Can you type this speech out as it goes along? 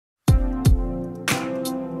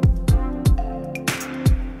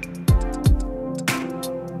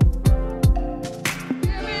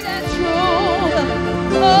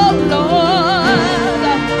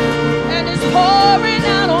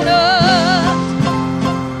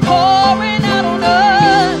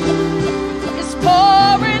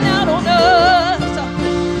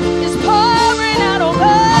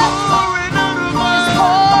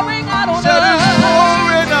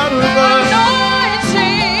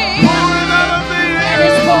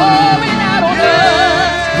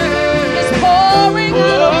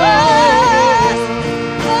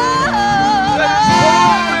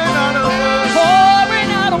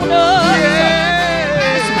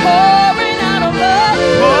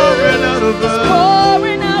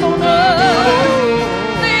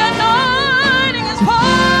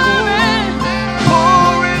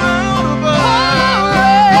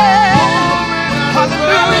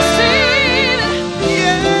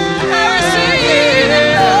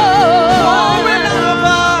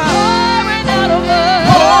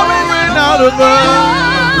out of us.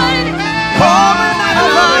 Pouring out of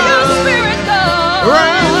your spirit, God.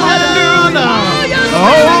 Hallelujah.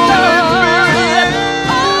 Holy Spirit.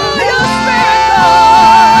 Your spirit, God.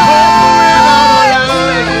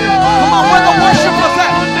 Come on, where the worship was at.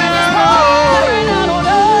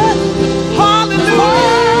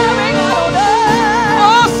 Hallelujah.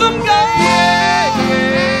 Awesome God.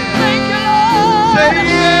 Thank you, Lord.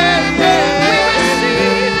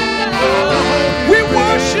 We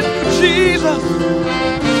worship you, Jesus.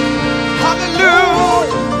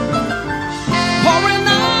 Hallelujah. Pouring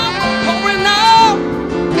out, pouring out,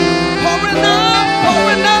 pouring out,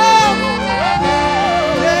 pouring out.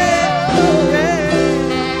 Yeah, yeah.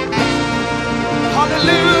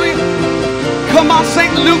 Hallelujah. Come on,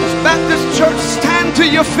 St. Luke's Baptist Church, stand to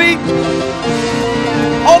your feet.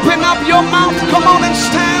 Open up your mouth. Come on and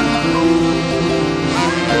stand.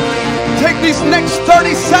 Take these next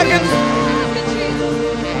 30 seconds.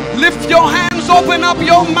 Lift your hands, open up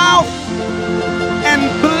your mouth, and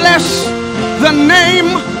bless the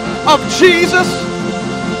name of Jesus.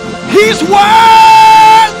 He's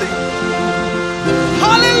worthy.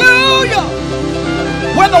 Hallelujah.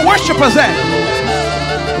 Where the worshipers at?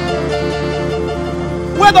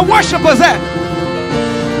 Where the worshipers at?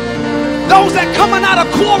 Those that coming out of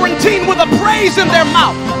quarantine with a praise in their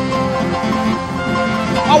mouth.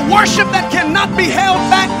 A worship that cannot be held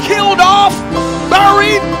back, killed off,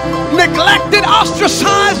 buried, neglected,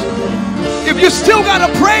 ostracized. If you still got a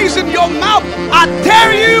praise in your mouth, I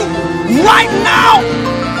dare you right now,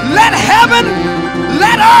 let heaven,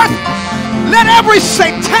 let earth, let every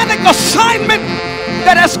satanic assignment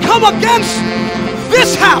that has come against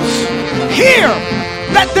this house hear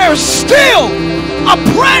that there's still a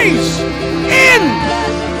praise in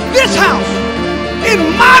this house, in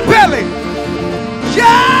my belly.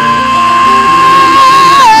 Yeah!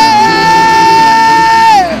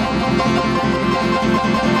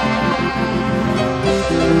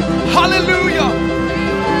 Hallelujah.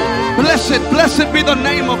 Blessed, blessed be the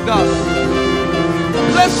name of God.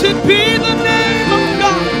 Blessed be the name of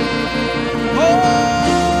God.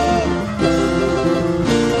 Oh,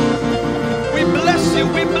 we bless you,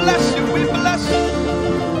 we bless you, we bless you.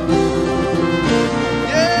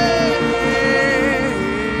 Yeah.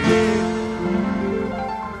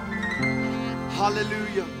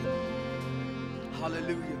 Hallelujah.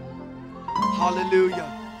 Hallelujah. Hallelujah.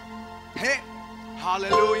 Hey.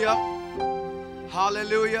 Hallelujah.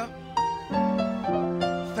 Hallelujah.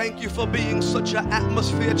 Thank you for being such an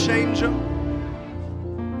atmosphere changer.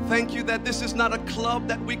 Thank you that this is not a club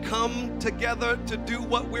that we come together to do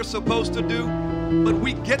what we're supposed to do, but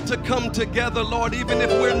we get to come together, Lord, even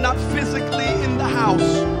if we're not physically in the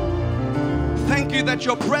house. Thank you that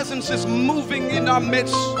your presence is moving in our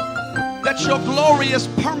midst, that your glory has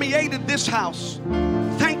permeated this house.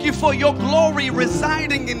 Thank you for your glory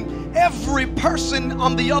residing in every person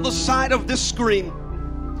on the other side of this screen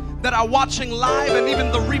that are watching live and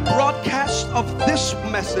even the rebroadcast of this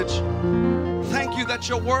message. Thank you that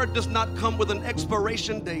your word does not come with an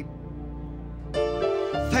expiration date.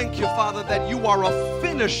 Thank you, Father, that you are a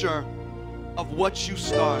finisher of what you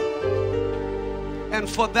start. And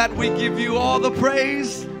for that we give you all the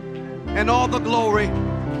praise and all the glory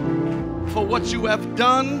for what you have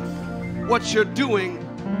done, what you're doing,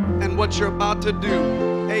 and what you're about to do.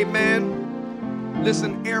 Amen.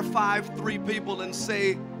 Listen, air 5-3 people and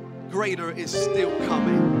say, greater is still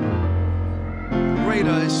coming.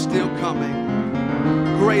 Greater is still coming.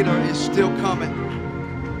 Greater is still coming.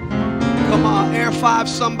 Come on, air 5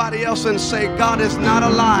 somebody else and say, God is not a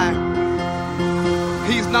lie.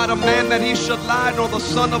 He's not a man that he should lie, nor the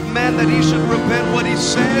son of man that he should repent. What he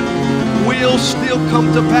said will still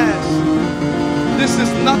come to pass. This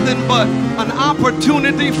is nothing but an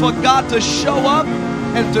opportunity for God to show up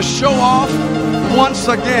and to show off once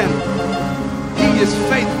again. He is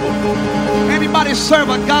faithful. Anybody serve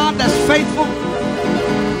a God that's faithful?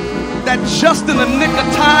 That just in the nick of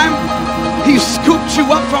time, he scooped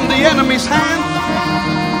you up from the enemy's hand.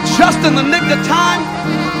 Just in the nick of time,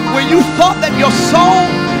 where you thought that your soul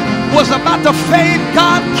was about to fade,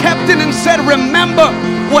 God kept it and said, remember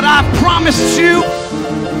what I promised you.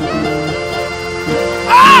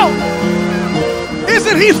 Oh!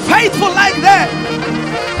 Isn't he faithful like that?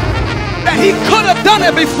 That he could have done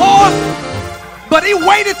it before, but he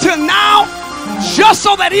waited till now just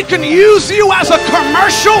so that he can use you as a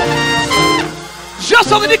commercial,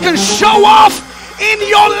 just so that he can show off in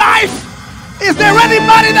your life. Is there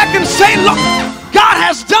anybody that can say, look, God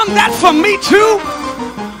has done that for me too?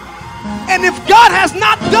 And if God has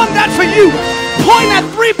not done that for you, point at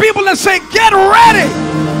 3 people and say, get ready.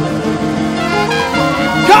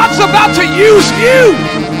 God's about to use you.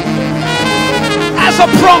 as a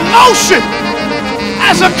promotion,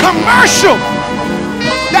 as a commercial,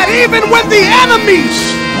 that even when the enemies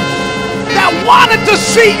that wanted to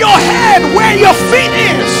see your head where your feet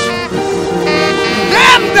is,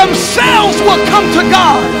 them themselves will come to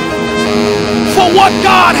God for what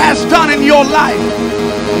God has done in your life.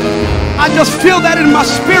 I just feel that in my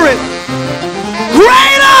spirit.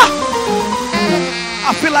 Greater!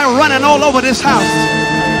 I feel like running all over this house.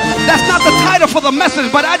 That's not the title for the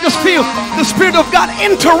message, but I just feel the Spirit of God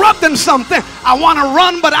interrupting something. I want to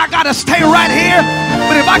run, but I got to stay right here.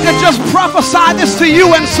 But if I could just prophesy this to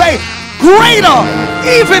you and say, greater,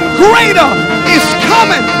 even greater is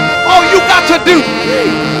coming. All you got to do.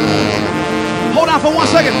 Hold on for 1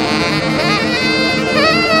 second.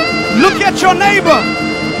 Look at your neighbor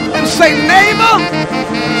and say, neighbor,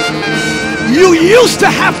 you used to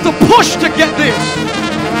have to push to get this.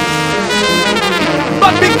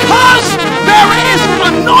 But because there is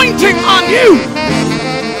anointing on you,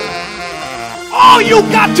 all you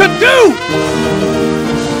got to do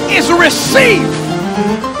is receive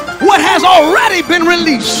what has already been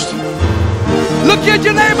released. Look at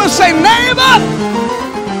your neighbor and say, neighbor,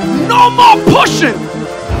 no more pushing.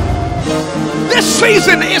 This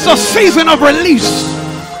season is a season of release.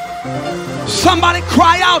 Somebody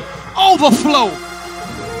cry out, overflow.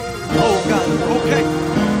 Oh God, okay.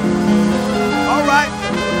 All right.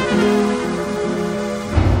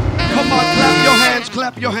 Come on, clap your hands,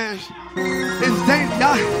 clap your hands.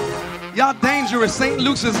 It's y'all dangerous. St.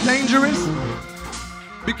 Luke's is dangerous.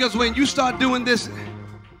 Because when you start doing this,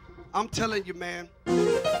 I'm telling you, man,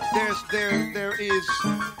 there's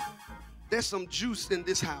some juice in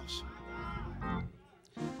this house.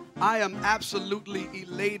 I am absolutely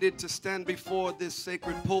elated to stand before this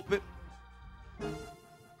sacred pulpit.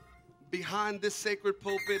 Behind this sacred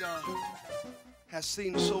pulpit has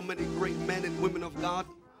seen so many great men and women of God.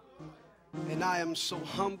 And I am so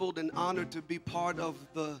humbled and honored to be part of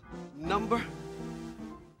the number.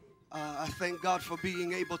 I thank God for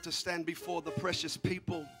being able to stand before the precious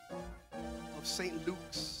people of St.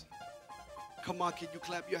 Luke's. Come on, can you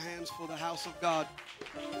clap your hands for the house of God?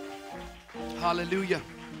 Hallelujah.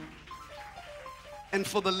 And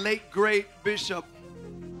for the late, great bishop,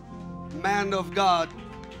 man of God,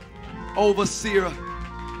 overseer,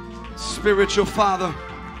 spiritual father,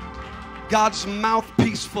 God's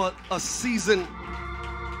mouthpiece for a season,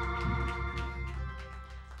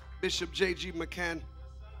 Bishop J.G. McCann.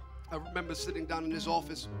 I remember sitting down in his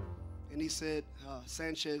office, and he said,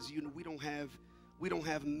 Sanchez, you know, we don't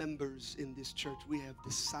have members in this church. We have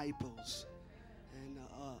disciples. And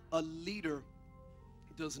a leader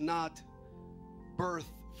does not birth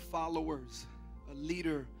followers. A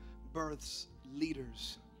leader births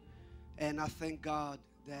leaders. And I thank God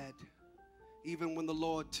that even when the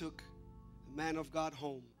Lord took the man of God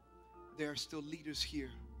home, there are still leaders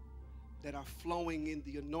here that are flowing in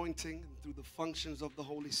the anointing through the functions of the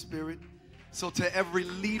Holy Spirit. So to every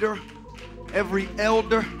leader, every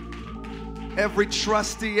elder, every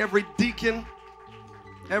trustee, every deacon,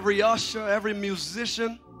 every usher, every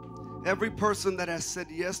musician, every person that has said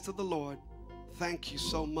yes to the Lord, thank you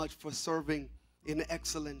so much for serving in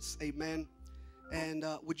excellence. Amen. And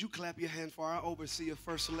would you clap your hand for our overseer,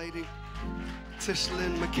 First Lady,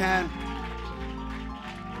 Tishlyn McCann.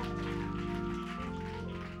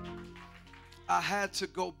 I had to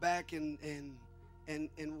go back and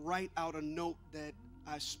write out a note that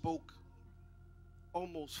I spoke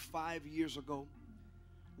almost 5 years ago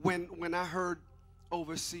when I heard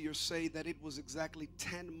overseer say that it was exactly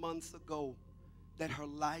 10 months ago that her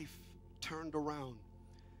life turned around.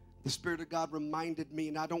 The Spirit of God reminded me,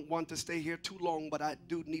 and I don't want to stay here too long, but I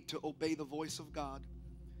do need to obey the voice of God,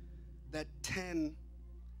 that 10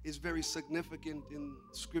 is very significant in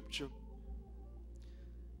Scripture.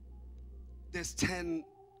 There's 10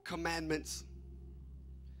 commandments.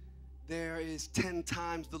 There is 10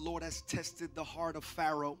 times the Lord has tested the heart of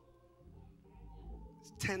Pharaoh.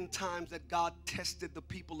 It's 10 times that God tested the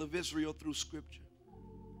people of Israel through Scripture.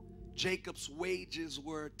 Jacob's wages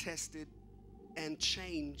were tested and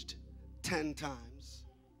changed 10 times.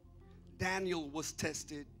 Daniel was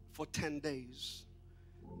tested for 10 days.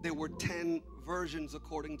 There were 10 versions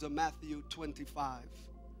according to Matthew 25.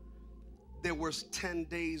 There were 10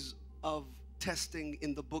 days of testing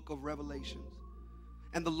in the book of Revelations.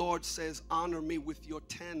 And the Lord says, honor me with your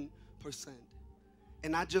 10%.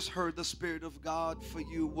 And I just heard the Spirit of God for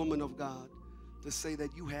you, woman of God, to say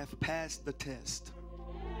that you have passed the test.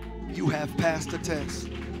 You have passed the test.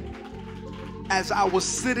 As I was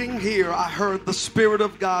sitting here, I heard the Spirit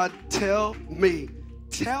of God tell me,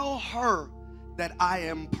 tell her that I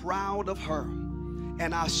am proud of her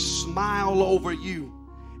and I smile over you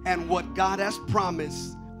and what God has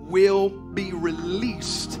promised will be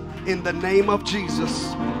released in the name of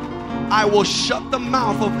Jesus. I will shut the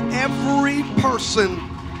mouth of every person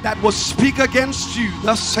that will speak against you,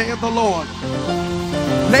 thus saith the Lord.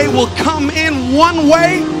 They will come in one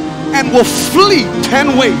way and will flee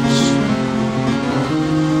 10 ways.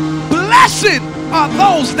 Blessed are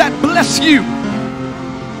those that bless you,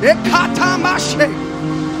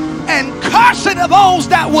 and cursed are those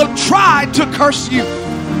that will try to curse you.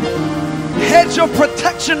 Hedge of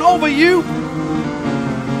protection over you.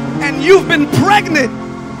 And you've been pregnant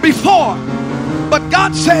before, but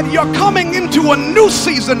God said you're coming into a new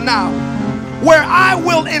season now where I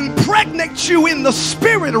will impregnate you in the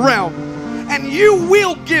spirit realm, and you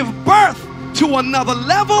will give birth to another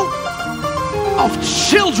level of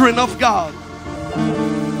children of God.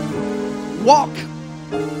 Walk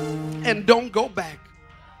and don't go back.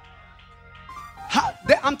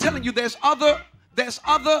 I'm telling you, there's other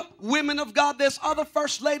women of God, there's other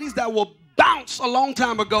first ladies that will bounce a long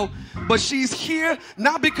time ago, but she's here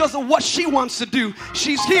not because of what she wants to do.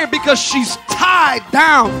 She's here because she's tied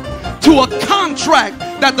down to a contract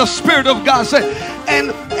that the Spirit of God said,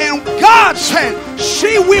 and God said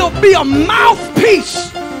she will be a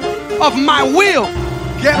mouthpiece of my will.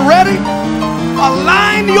 Get ready,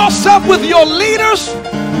 align yourself with your leaders,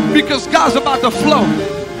 because God's about to flow.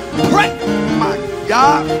 Pray, my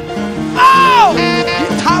God. Oh,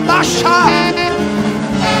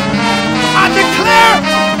 I declare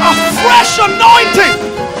a fresh anointing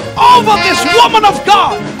over this woman of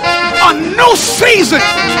God. A new season.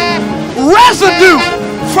 Residue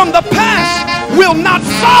from the past will not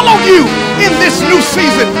follow you in this new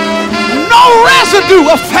season. No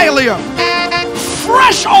residue of failure.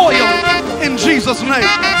 Fresh oil in Jesus' name.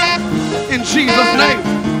 In Jesus' name.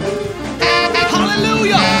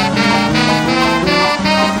 Hallelujah.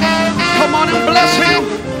 Come on and bless him.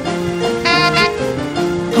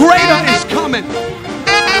 Greater is coming.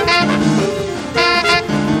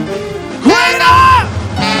 Greater.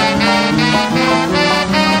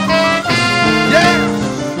 Yeah.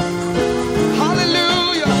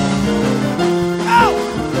 Hallelujah. Oh.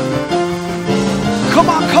 Come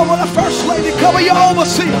on, cover the first lady. Cover your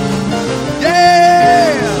overseer.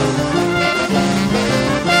 Yeah.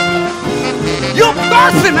 You're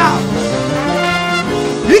birthing out.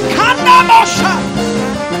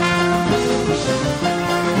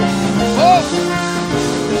 Oh.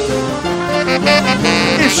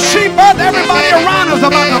 If she birth, everybody around us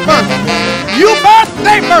about to birth. You birth,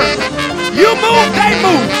 they birth. You move, they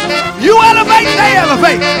move. You elevate, they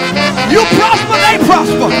elevate. You prosper, they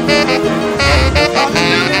prosper.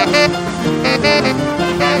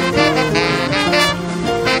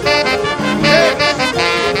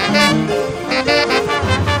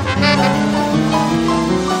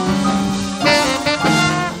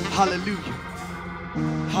 Hallelujah.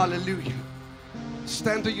 Hallelujah.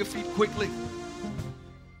 Stand to your feet quickly.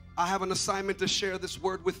 I have an assignment to share this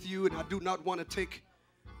word with you, and I do not want to take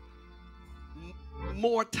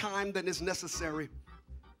more time than is necessary.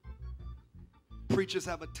 Preachers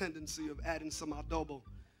have a tendency of adding some adobo.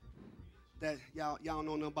 That y'all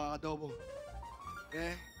know nothing about adobo.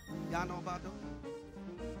 Yeah? Y'all know about adobo?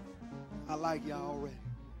 I like y'all already.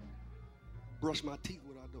 Brush my teeth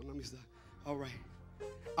with adobo. Let me stop. All right.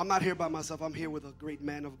 I'm not here by myself. I'm here with a great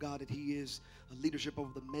man of God, and he is a leadership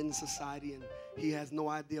of the Men's Society, and he has no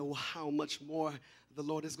idea how much more the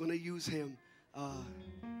Lord is going to use him.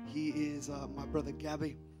 He is my brother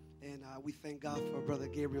Gabby, and we thank God for Brother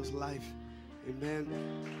Gabriel's life. Amen.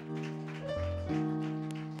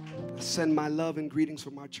 I send my love and greetings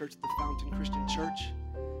from our church, the Fountain Christian Church,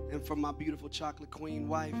 and from my beautiful chocolate queen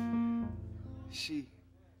wife. She's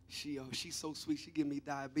so sweet. She give me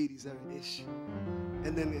diabetes every day.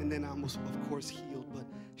 And then I'm of course healed. But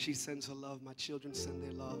she sends her love. My children send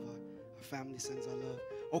their love. Our family sends our love.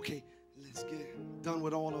 Okay, let's get done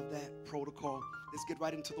with all of that protocol. Let's get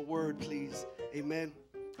right into the word, please. Amen.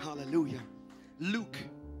 Hallelujah. Luke.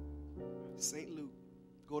 St. Luke.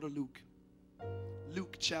 Go to Luke.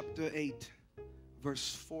 Luke chapter 8,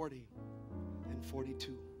 verse 40 and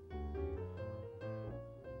 42.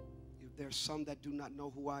 There's some that do not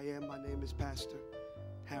know who I am. My name is Pastor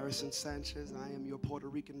Harrison Sanchez. I am your Puerto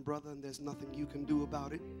Rican brother, and there's nothing you can do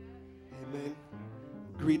about it. Amen.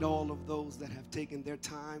 Greet all of those that have taken their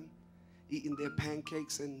time, eating their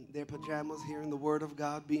pancakes in their pajamas, hearing the word of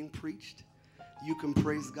God being preached. You can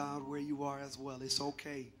praise God where you are as well. It's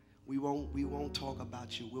okay. We won't talk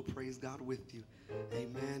about you. We'll praise God with you.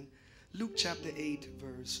 Amen. Luke chapter 8,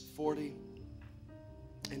 verse 40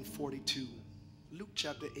 and 42. Luke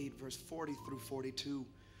chapter 8, verse 40 through 42.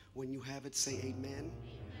 When you have it, say amen.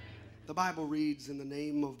 The Bible reads, in the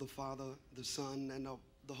name of the Father, the Son, and of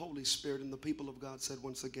the Holy Spirit, and the people of God said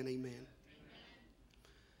once again, amen.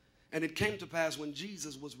 And it came to pass when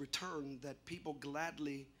Jesus was returned that people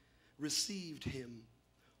gladly received him,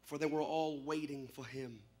 for they were all waiting for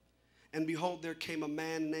him. And behold, there came a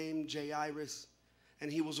man named Jairus,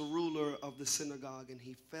 and he was a ruler of the synagogue, and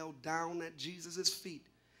he fell down at Jesus' feet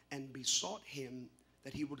and besought him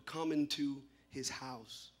that he would come into his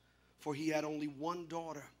house. For he had only one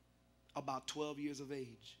daughter, about 12 years of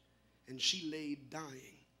age, and she lay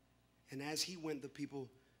dying. And as he went, the people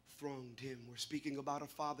thronged him. We're speaking about a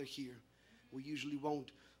father here. We usually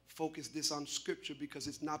won't focus this on scripture because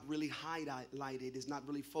it's not really highlighted. It's not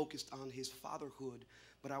really focused on his fatherhood.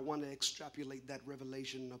 But I want to extrapolate that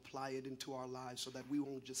revelation and apply it into our lives so that we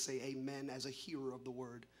won't just say amen as a hearer of the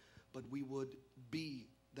word, but we would be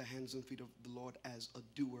the hands and feet of the Lord as a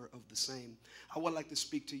doer of the same. I would like to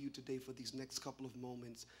speak to you today for these next couple of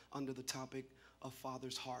moments under the topic of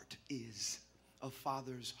Father's heart is. A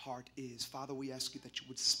father's heart is. Father, we ask you that you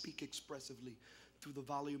would speak expressively through the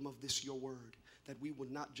volume of this, your word, that we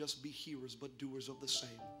would not just be hearers but doers of the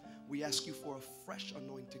same. We ask you for a fresh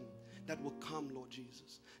anointing that will come, Lord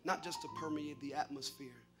Jesus, not just to permeate the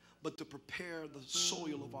atmosphere, but to prepare the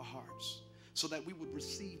soil of our hearts so that we would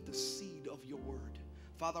receive the seed of your word.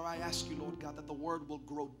 Father, I ask you, Lord God, that the word will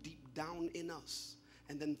grow deep down in us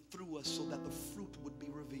and then through us so that the fruit would be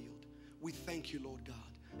revealed. We thank you, Lord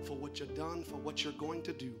God, for what you've done, for what you're going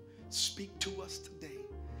to do. Speak to us today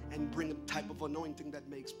and bring a type of anointing that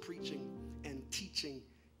makes preaching and teaching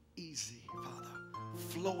easy, Father.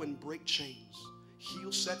 Flow and break chains.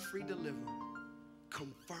 Heal, set free, deliver.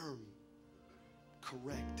 Confirm.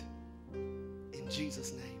 Correct. In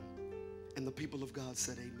Jesus' name. And the people of God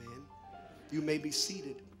said amen. You may be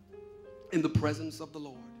seated in the presence of the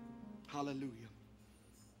Lord. Hallelujah.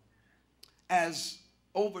 As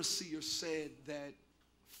overseer said that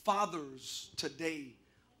fathers today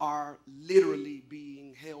are literally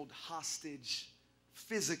being held hostage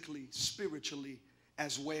physically, spiritually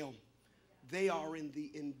as well. They are in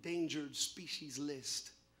the endangered species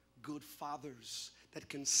list. Good fathers that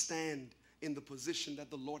can stand in the position that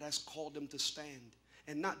the Lord has called them to stand.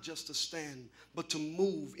 And not just to stand, but to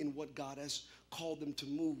move in what God has called them to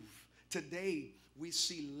move. Today, we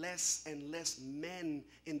see less and less men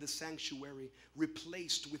in the sanctuary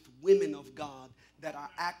replaced with women of God that are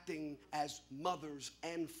acting as mothers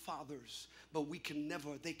and fathers. But they can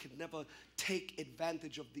never take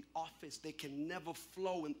advantage of the office. They can never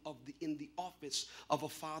flow in the office of a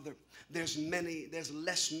father. There's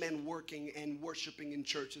less men working and worshiping in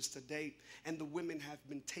churches today, and the women have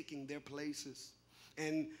been taking their places.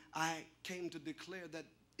 And I came to declare that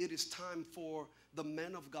it is time for the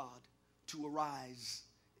men of God to arise,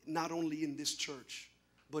 not only in this church,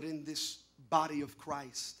 but in this body of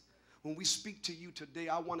Christ. When we speak to you today,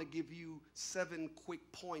 I want to give you 7 quick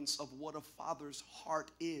points of what a father's heart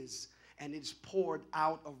is. And it's poured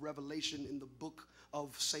out of Revelation in the book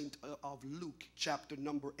of Luke, chapter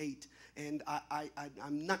number 8. And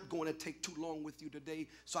I'm not going to take too long with you today,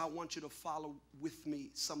 so I want you to follow with me.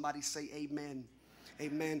 Somebody say amen.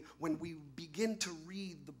 Amen. When we begin to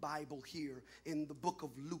read the Bible here in the book of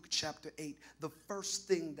Luke chapter 8, the first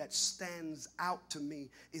thing that stands out to me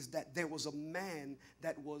is that there was a man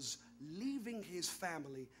that was leaving his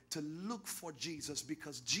family to look for Jesus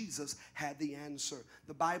because Jesus had the answer.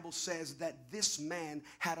 The Bible says that this man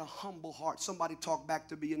had a humble heart. Somebody talk back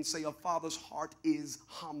to me and say, a father's heart is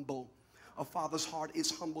humble. A father's heart is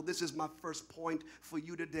humble. This is my first point for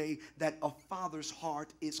you today, that a father's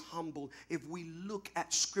heart is humble. If we look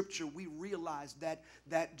at scripture, we realize that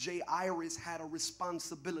Jairus had a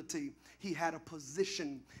responsibility. He had a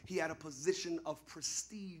position. He had a position of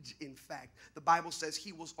prestige, in fact. The Bible says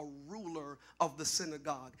he was a ruler of the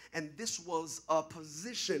synagogue. And this was a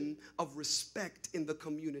position of respect in the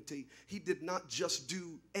community. He did not just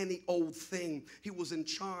do any old thing. He was in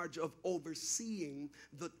charge of overseeing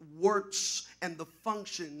the works and the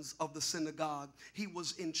functions of the synagogue. He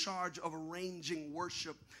was in charge of arranging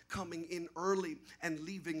worship, coming in early and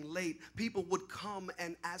leaving late. People would come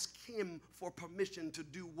and ask him for permission to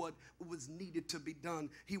do what was needed to be done.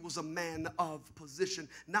 He was a man of position.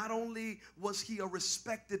 Not only was he a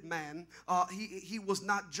respected man, he was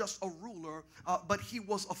not just a ruler, but he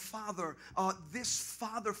was a father. This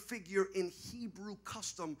father figure in Hebrew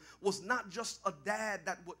custom was not just a dad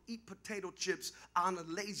that would eat potato chips on a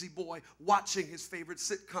lazy boy watching his favorite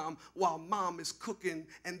sitcom while mom is cooking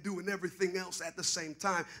and doing everything else at the same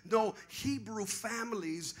time. No, Hebrew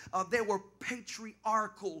families, they were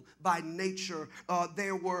patriarchal by nature.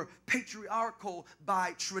 They were patriarchal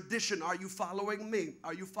by tradition. Are you following me?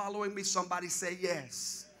 Are you following me? Somebody say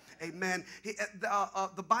yes. Amen.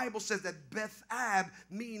 The Bible says that Beth-Ab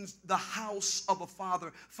means the house of a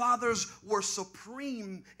father. Fathers were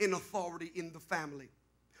supreme in authority in the family.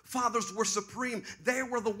 Fathers were supreme. They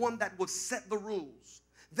were the one that would set the rules.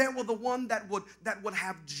 They were the one that would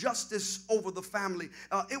have justice over the family.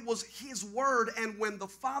 It was his word, and when the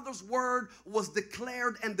father's word was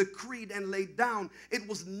declared and decreed and laid down, it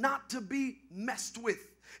was not to be messed with.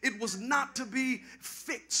 It was not to be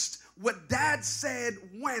fixed. What dad said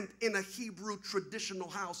went in a Hebrew traditional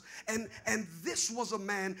house. And this was a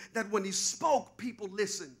man that when he spoke, people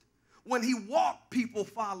listened. When he walked, people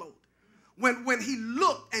followed. When he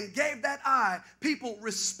looked and gave that eye, people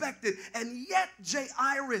respected. And yet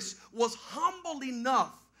Jairus was humble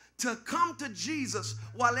enough to come to Jesus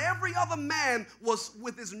while every other man was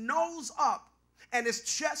with his nose up and his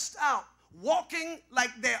chest out, walking like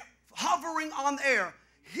they're hovering on air.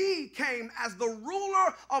 He came as the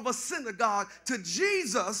ruler of a synagogue to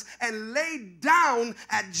Jesus and laid down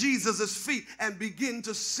at Jesus' feet and began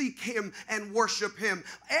to seek him and worship him.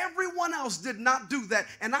 Everyone else did not do that.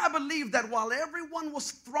 And I believe that while everyone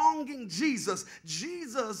was thronging Jesus,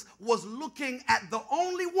 Jesus was looking at the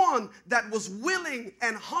only one that was willing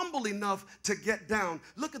and humble enough to get down.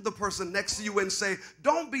 Look at the person next to you and say,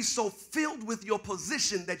 don't be so filled with your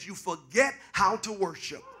position that you forget how to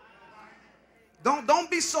worship. Don't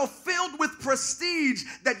be so filled with prestige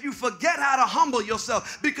that you forget how to humble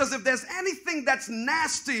yourself. Because if there's anything that's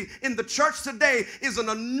nasty in the church today, is an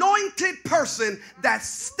anointed person that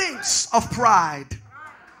stinks of pride.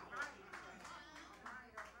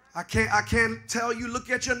 I can't tell you, look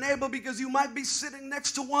at your neighbor, because you might be sitting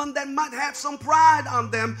next to one that might have some pride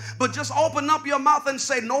on them. But just open up your mouth and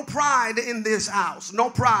say, no pride in this house. No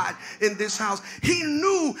pride in this house. He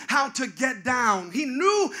knew how to get down. He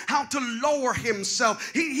knew how to lower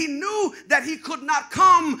himself. He knew that he could not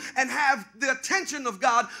come and have the attention of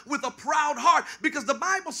God with a proud heart, because the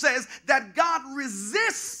Bible says that God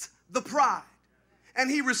resists the pride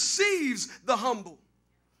and he receives the humble.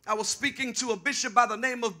 I was speaking to a bishop by the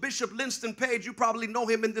name of Bishop Linston Page. You probably know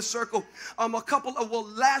him in this circle.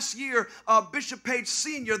 Last year, Bishop Page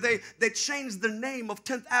Sr., they changed the name of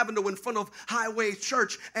 10th Avenue in front of Highway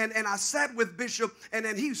Church. And I sat with Bishop, and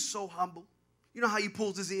then he's so humble. You know how he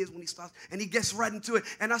pulls his ears when he starts, and he gets right into it.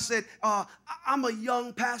 And I said, I'm a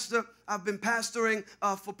young pastor. I've been pastoring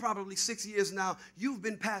for probably 6 years now. You've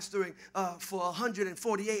been pastoring for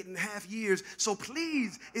 148 and a half years. So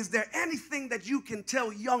please, is there anything that you can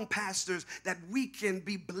tell young pastors that we can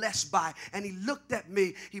be blessed by? And he looked at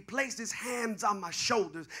me. He placed his hands on my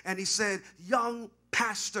shoulders, and he said, young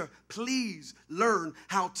pastor, please learn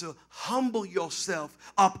how to humble yourself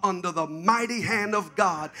up under the mighty hand of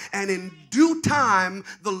God, and in due time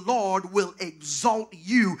the Lord will exalt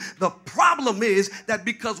you. The problem is that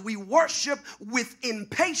because we worship with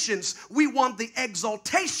impatience, we want the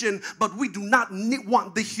exaltation, but we do not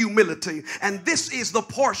want the humility. And this is the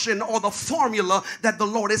portion or the formula that the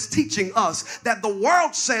Lord is teaching us, that the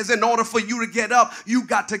world says in order for you to get up, you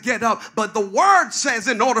got to get up. But the word says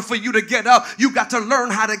in order for you to get up, you got to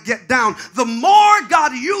learn how to get down. The more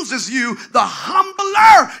God uses you, the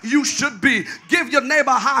humbler you should be. Give your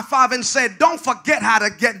neighbor a high five and say, don't forget how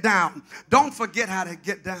to get down. Don't forget how to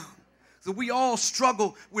get down. So we all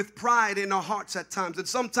struggle with pride in our hearts at times. And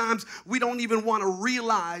sometimes we don't even want to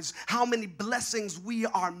realize how many blessings we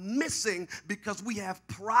are missing because we have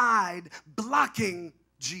pride blocking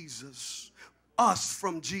Jesus. Us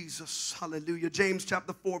from Jesus. Hallelujah. James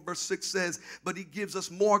chapter 4 verse 6 says, but he gives us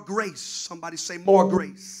more grace. Somebody say more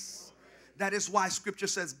grace. That is why scripture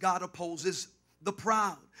says God opposes the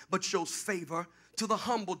proud, but shows favor to the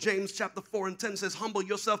humble. James chapter 4 and 10 says, humble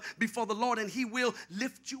yourself before the Lord and he will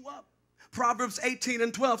lift you up. Proverbs 18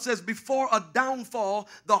 and 12 says, before a downfall,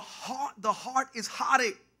 the heart is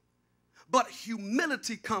haughty, but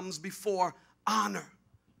humility comes before honor.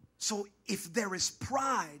 So if there is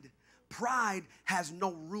pride has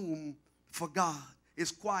no room for God.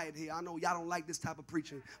 It's quiet here. I know y'all don't like this type of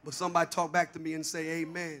preaching, but somebody talk back to me and say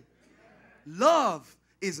amen. Love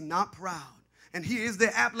is not proud. And here is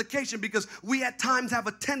the application, because we at times have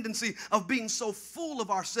a tendency of being so full of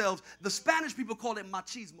ourselves. The Spanish people call it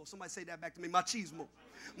machismo. Somebody say that back to me. Machismo.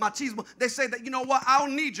 Machismo. They say that, you know what? I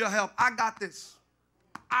don't need your help. I got this.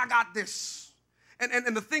 I got this.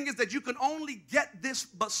 And the thing is that you can only get this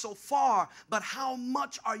but so far. But how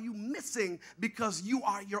much are you missing because you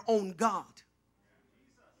are your own God?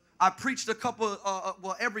 I preached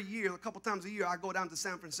every year, a couple times a year, I go down to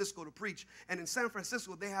San Francisco to preach. And in San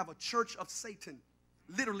Francisco, they have a church of Satan.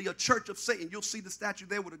 literally a church of Satan. You'll see the statue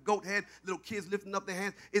there with a goat head, little kids lifting up their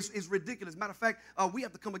hands. It's ridiculous. Matter of fact, we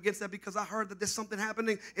have to come against that because I heard that there's something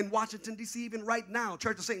happening in Washington, D.C. even right now.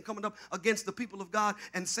 Church of Satan coming up against the people of God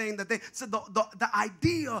and saying that they, so the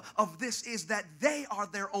idea of this is that they are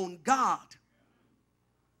their own God.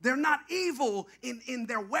 They're not evil in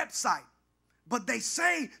their website. But they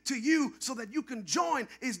say to you so that you can join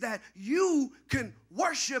is that you can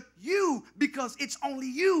worship you because it's only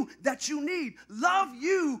you that you need. Love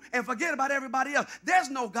you and forget about everybody else. There's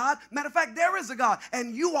no God. Matter of fact, there is a God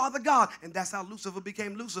and you are the God. And that's how Lucifer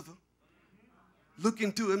became Lucifer.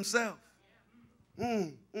 Looking to himself.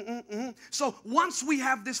 So once we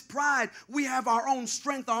have this pride, we have our own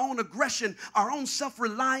strength, our own aggression, our own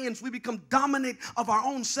self-reliance. We become dominant of our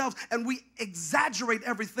own selves and we exaggerate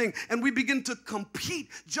everything and we begin to compete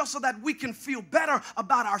just so that we can feel better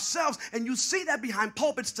about ourselves. And you see that behind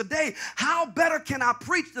pulpits today. How better can I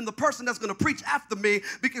preach than the person that's going to preach after me?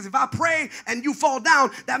 Because if I pray and you fall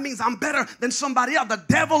down, that means I'm better than somebody else. The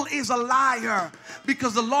devil is a liar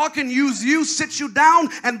because the Lord can use you, sit you down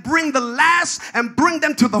and bring the last and bring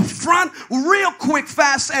them to the front real quick,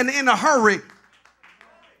 fast, and in a hurry.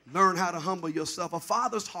 Learn how to humble yourself. A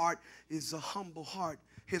father's heart is a humble heart.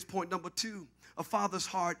 Here's point number 2. A father's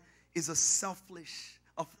heart is a selfless,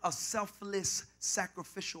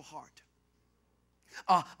 sacrificial heart.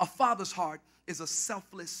 A father's heart is a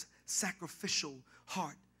selfless, sacrificial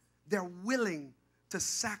heart. They're willing to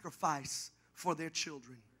sacrifice for their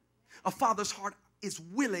children. A father's heart is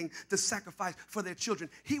willing to sacrifice for their children.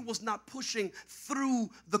 He was not pushing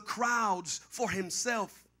through the crowds for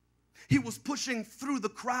himself. He was pushing through the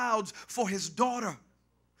crowds for his daughter.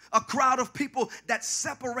 A crowd of people that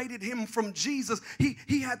separated him from Jesus.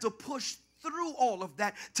 He had to push through all of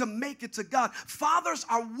that to make it to God. Fathers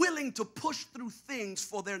are willing to push through things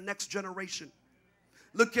for their next generation.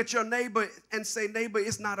 Look at your neighbor and say, neighbor,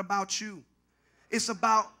 it's not about you. It's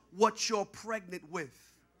about what you're pregnant with.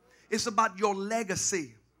 It's about your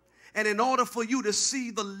legacy. And in order for you to see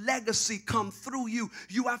the legacy come through you,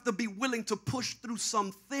 you have to be willing to push through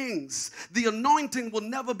some things. The anointing will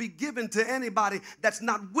never be given to anybody that's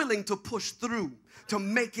not willing to push through, to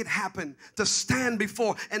make it happen, to stand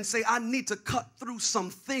before and say, I need to cut through some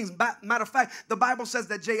things. Matter of fact, the Bible says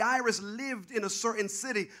that Jairus lived in a certain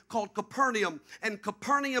city called Capernaum. And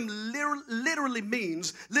Capernaum literally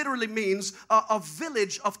means a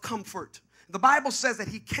village of comfort. The Bible says that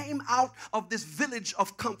he came out of this village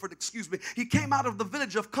of comfort, He came out of the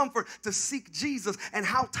village of comfort to seek Jesus. And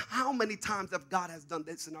how many times have God has done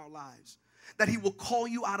this in our lives? That he will call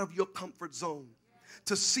you out of your comfort zone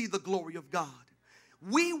to see the glory of God.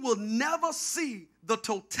 We will never see the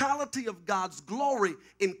totality of God's glory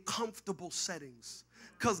in comfortable settings.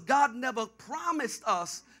 Because God never promised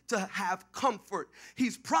us to have comfort.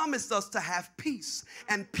 He's promised us to have peace.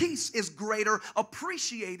 And peace is greater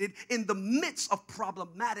appreciated in the midst of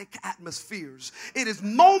problematic atmospheres. It is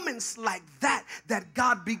moments like that that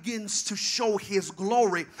God begins to show his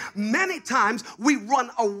glory. Many times we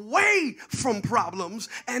run away from problems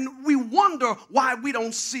and we wonder why we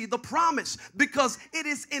don't see the promise. Because it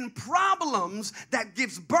is in problems that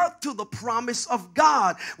gives birth to the promise of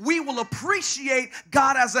God. We will appreciate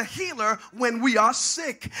God as a healer when we are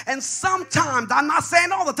sick. And sometimes, I'm not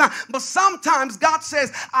saying all the time, but sometimes God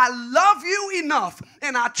says, I love you enough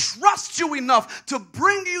and I trust you enough to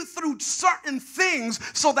bring you through certain things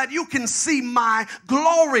so that you can see my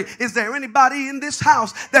glory. Is there anybody in this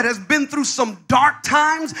house that has been through some dark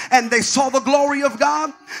times and they saw the glory of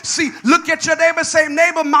God? See, look at your neighbor, say,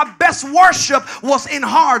 neighbor, my best worship was in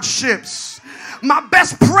hardships. My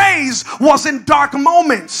best praise was in dark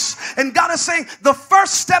moments. And God is saying the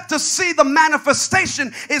first step to see the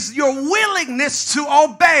manifestation is your willingness to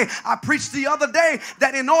obey. I preached the other day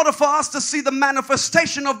that in order for us to see the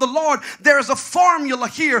manifestation of the Lord, there is a formula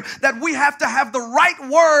here that we have to have the right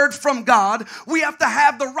word from God. We have to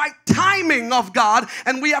have the right timing of God.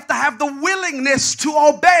 And we have to have the willingness to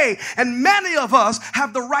obey. And many of us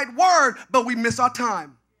have the right word, but we miss our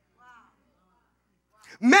time.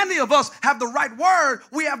 Many of us have the right word,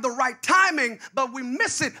 we have the right timing, but we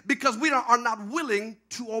miss it because we are not willing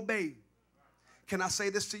to obey. Can I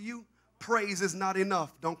say this to you? Praise is not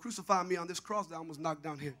enough. Don't crucify me on this cross that I almost knocked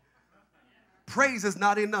down here. Praise is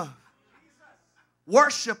not enough.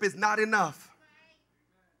 Worship is not enough.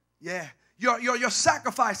 Yeah, your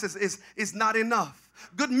sacrifices is not enough.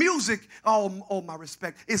 Good music, all my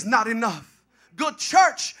respect, is not enough. Good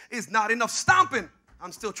church is not enough. Stomping.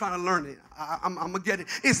 I'm still trying to learn it. I'm going to get it.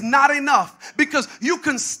 It's not enough, because you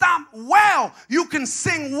can stomp well, you can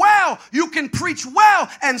sing well, you can preach well,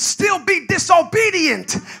 and still be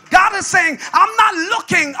disobedient. God is saying, I'm not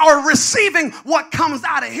looking or receiving what comes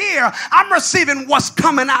out of here. I'm receiving what's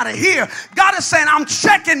coming out of here. God is saying, I'm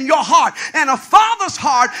checking your heart. And a father's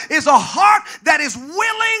heart is a heart that is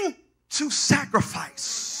willing to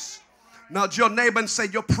sacrifice. Nudge your neighbor and say,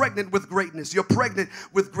 you're pregnant with greatness. You're pregnant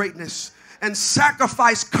with greatness. And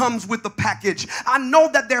sacrifice comes with the package. I know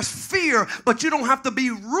that there's fear, but you don't have to be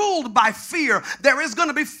ruled by fear. There is going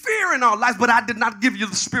to be fear in our lives, but I did not give you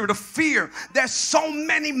the spirit of fear. There's so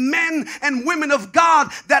many men and women of God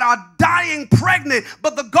that are dying pregnant,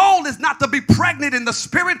 but the goal is not to be pregnant in the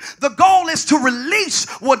spirit. The goal is to release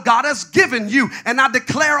what God has given you. And I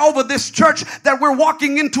declare over this church that we're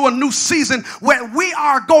walking into a new season where we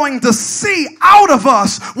are going to see out of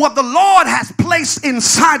us what the Lord has placed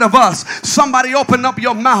inside of us. Somebody open up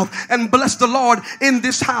your mouth and bless the Lord in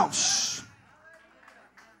this house.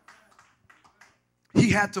 He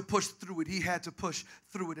had to push through it. He had to push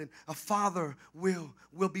through it. And a father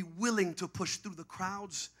will be willing to push through the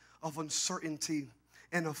crowds of uncertainty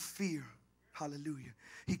and of fear. Hallelujah.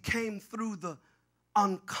 He came through the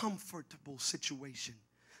uncomfortable situation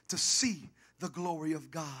to see the glory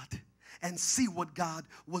of God and see what God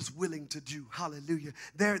was willing to do. Hallelujah.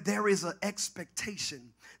 There is an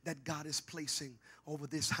expectation that God is placing over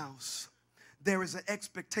this house. There is an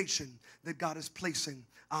expectation that God is placing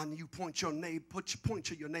on you. Point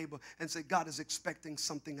to your neighbor and say, God is expecting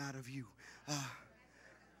something out of you.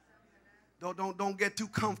 Don't get too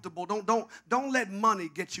comfortable. Don't let money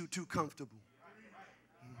get you too comfortable.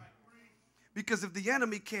 Because if the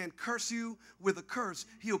enemy can't curse you with a curse,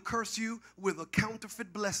 he'll curse you with a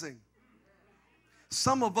counterfeit blessing.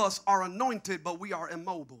 Some of us are anointed, but we are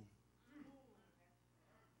immobile.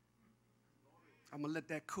 I'm going to let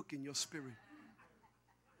that cook in your spirit.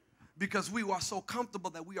 Because we are so comfortable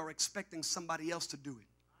that we are expecting somebody else to do it.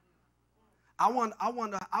 I want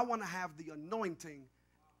to have the anointing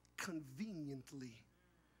conveniently.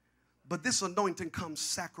 But this anointing comes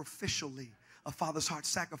sacrificially. A father's heart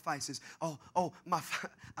sacrifices.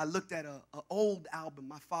 I looked at an old album.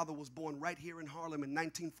 My father was born right here in Harlem in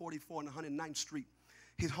 1944 on 109th Street.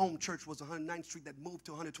 His home church was 109th Street that moved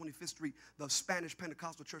to 125th Street, the Spanish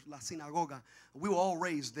Pentecostal church, La Sinagoga. We were all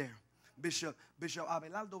raised there. Bishop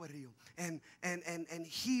Abelardo Berrio. And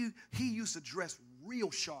he used to dress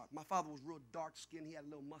real sharp. My father was real dark skinned. He had a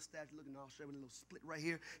little mustache looking all straight with a little split right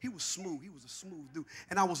here. He was smooth. He was a smooth dude.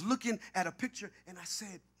 And I was looking at a picture and I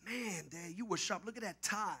said, man, Dad, you were sharp. Look at that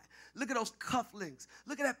tie. Look at those cufflinks.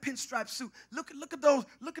 Look at that pinstripe suit. Look at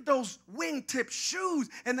those wingtip shoes.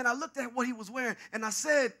 And then I looked at what he was wearing and I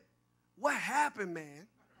said, what happened, man?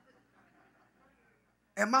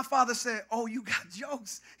 And my father said, oh, you got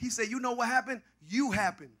jokes. He said, you know what happened? You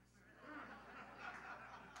happened.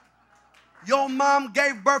 Your mom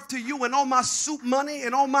gave birth to you, and all my suit money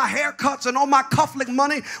and all my haircuts and all my cufflink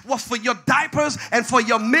money was for your diapers and for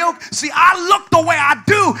your milk. See, I look the way I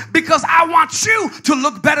do because I want you to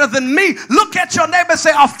look better than me. Look at your neighbor and say,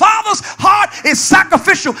 a father's heart is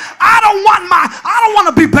sacrificial. I don't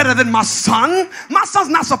want to be better than my son. My son's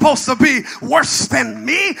not supposed to be worse than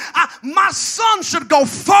me. My son should go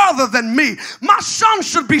further than me. My son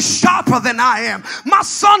should be sharper than I am. My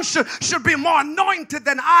son should be more anointed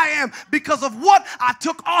than I am because of what I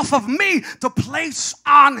took off of me to place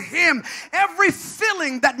on him. Every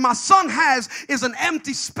feeling that my son has is an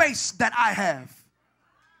empty space that I have.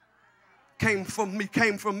 Came from me.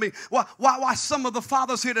 Why some of the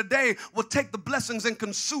fathers here today will take the blessings and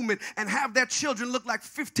consume it and have their children look like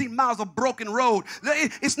 15 miles of broken road.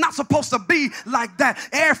 It's not supposed to be like that.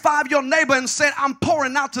 Air five your neighbor and say, I'm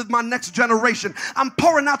pouring out to my next generation. I'm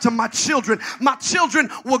pouring out to my children. My children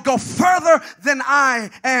will go further than I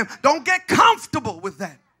am. Don't get comfortable with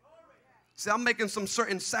that. See, I'm making some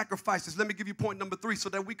certain sacrifices. Let me give you point number 3 so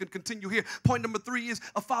that we can continue here. Point number 3 is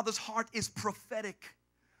a father's heart is prophetic.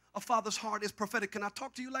 A father's heart is prophetic. Can I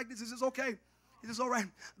talk to you like this? Is this okay? Is this all right?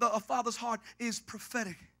 A father's heart is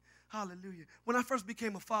prophetic. Hallelujah. When I first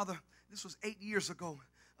became a father, this was 8 years ago,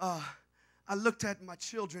 I looked at my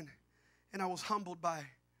children and I was humbled by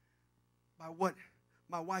what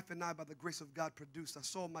my wife and I, by the grace of God, produced. I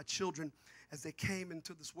saw my children as they came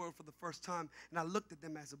into this world for the first time, and I looked at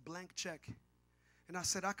them as a blank check. And I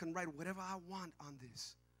said, I can write whatever I want on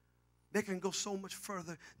this. They can go so much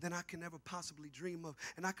further than I can ever possibly dream of.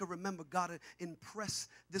 And I can remember God impressed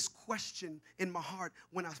this question in my heart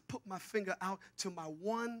when I put my finger out to my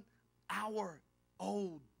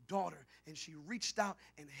 1-hour-old daughter. And she reached out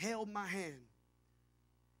and held my hand.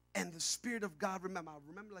 And the Spirit of God, I remember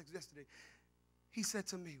like yesterday, he said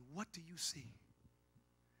to me, what do you see?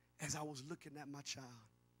 As I was looking at my child.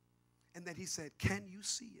 And then he said, can you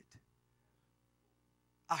see it?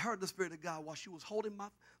 I heard the Spirit of God while she was holding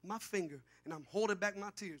my finger, and I'm holding back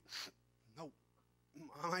my tears. No,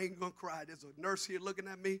 I ain't going to cry. There's a nurse here looking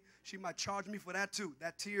at me. She might charge me for that too.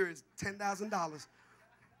 That tear is $10,000.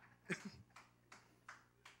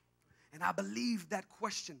 And I believe that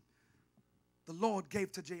question the Lord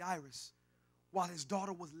gave to Jairus while his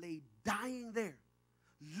daughter was laid dying there,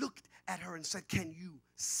 looked at her and said, can you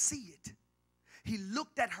see it? He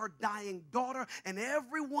looked at her dying daughter, and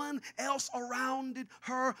everyone else around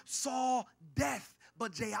her saw death.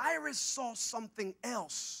 But Jairus saw something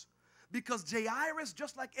else. Because Jairus,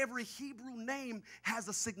 just like every Hebrew name, has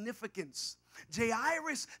a significance.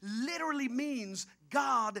 Jairus literally means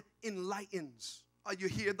God enlightens. Are you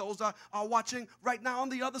here? Those are watching right now on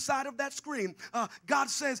the other side of that screen.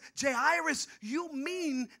 God says, Jairus, you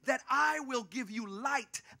mean that I will give you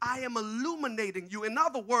light. I am illuminating you. In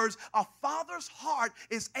other words, a father's heart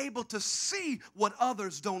is able to see what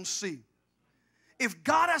others don't see. If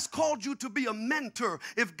God has called you to be a mentor,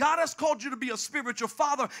 if God has called you to be a spiritual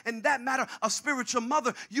father, and that matter, a spiritual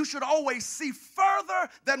mother, you should always see further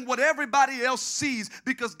than what everybody else sees,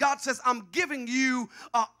 because God says, I'm giving you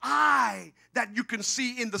an eye that you can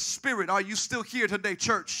see in the spirit. Are you still here today,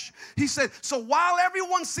 church? He said, so while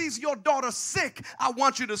everyone sees your daughter sick, I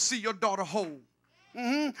want you to see your daughter whole.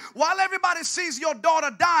 While everybody sees your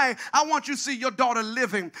daughter dying, I want you to see your daughter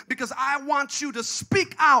living, because I want you to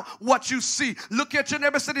speak out what you see. Look at your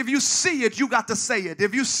neighbor and say, if you see it, you got to say it.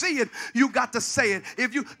 If you see it, you got to say it.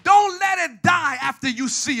 If you don't let it die after you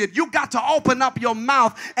see it, you got to open up your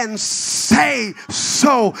mouth and say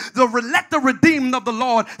so. Let the redeemed of the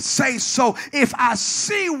Lord say so. If I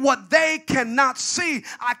see what they cannot see,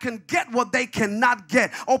 I can get what they cannot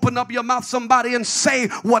get. Open up your mouth, somebody, and say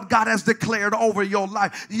what God has declared over your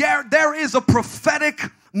life. Yeah, there is a prophetic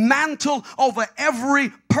mantle over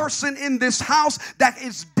every person in this house that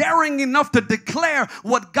is daring enough to declare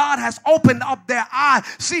what God has opened up their eye.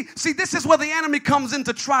 See, this is where the enemy comes in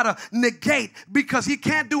to try to negate, because he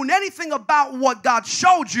can't do anything about what God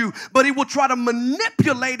showed you, but he will try to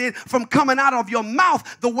manipulate it from coming out of your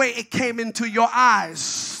mouth the way it came into your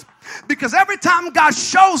eyes. Because every time God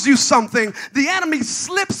shows you something, the enemy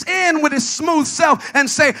slips in with his smooth self and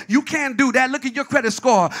say, you can't do that. Look at your credit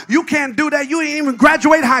score. You can't do that. You didn't even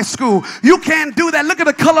graduate high school. You can't do that. Look at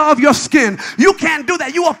the color of your skin. You can't do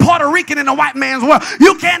that. You are Puerto Rican in a white man's world.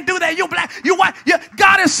 You can't do that. You black. You white.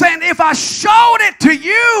 God is saying, if I showed it to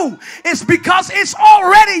you, it's because it's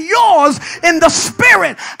already yours in the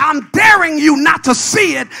spirit. I'm daring you not to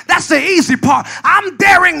see it. That's the easy part. I'm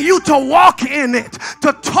daring you to walk in it,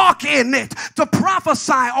 to talk in it, to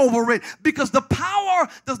prophesy over it, because the power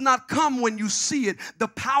does not come when you see it. The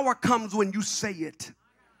power comes when you say it.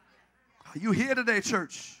 Are you here today,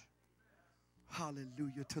 church?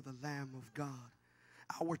 Hallelujah to the Lamb of God.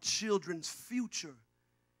 Our children's future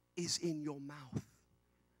is in your mouth.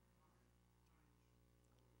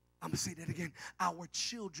 I'm going to say that again. Our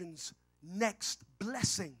children's next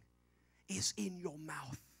blessing is in your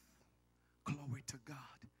mouth. Glory to God.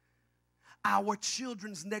 Our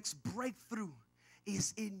children's next breakthrough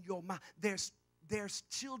is in your mouth. There's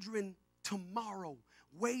children tomorrow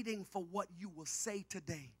waiting for what you will say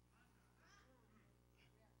today.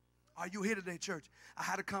 Are you here today, church? I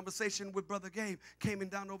had a conversation with Brother Gabe coming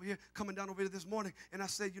down over here this morning, and I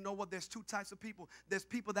said, you know what? There's two types of people. There's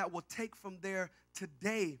people that will take from their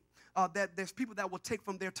today. There's people that will take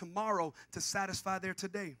from their tomorrow to satisfy their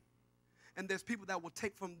today. And there's people that will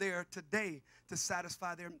take from their today to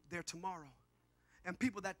satisfy their tomorrow. And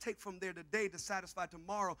people that take from their today to satisfy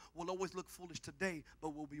tomorrow will always look foolish today,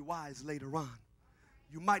 but will be wise later on.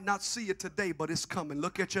 You might not see it today, but it's coming.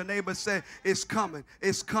 Look at your neighbor and say, it's coming,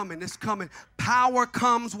 it's coming, it's coming. Power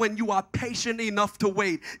comes when you are patient enough to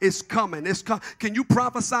wait. It's coming, it's coming. Can you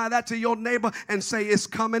prophesy that to your neighbor and say, it's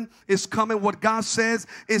coming, it's coming. What God says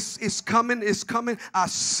is coming, it's coming. I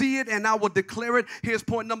see it and I will declare it. Here's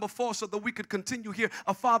point number 4 so that we could continue here.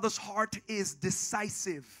 A father's heart is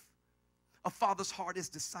decisive. A father's heart is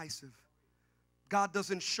decisive. God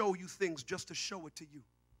doesn't show you things just to show it to you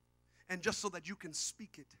and just so that you can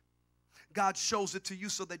speak it. God shows it to you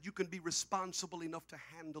so that you can be responsible enough to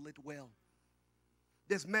handle it well.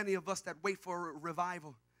 There's many of us that wait for a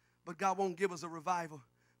revival, but God won't give us a revival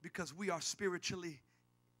because we are spiritually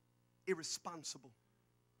irresponsible.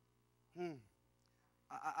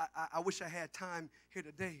 I wish I had time here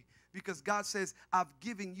today, because God says, I've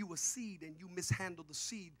given you a seed and you mishandled the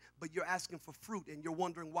seed, but you're asking for fruit and you're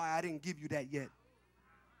wondering why I didn't give you that yet.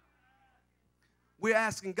 We're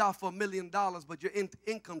asking God for $1 million, but your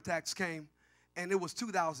income tax came and it was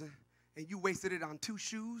 $2,000, and you wasted it on 2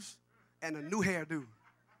 shoes and a new hairdo.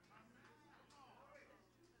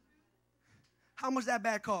 How much that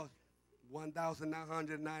bag cost?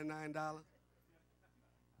 $1,999.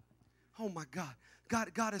 Oh my God.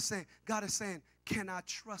 God is saying, can I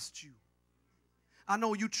trust you? I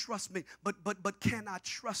know you trust me, but can I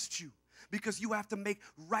trust you? Because you have to make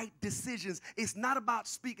right decisions. It's not about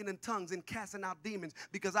speaking in tongues and casting out demons,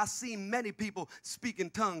 because I've seen many people speak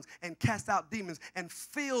in tongues and cast out demons and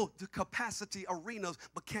fill the capacity arenas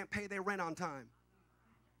but can't pay their rent on time.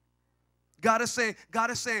 God is saying,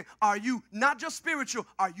 are you not just spiritual,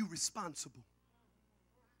 are you responsible?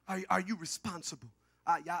 Are you responsible?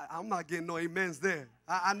 I'm not getting no amens there.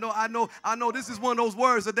 I know this is one of those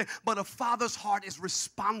words that but a father's heart is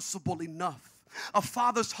responsible enough. A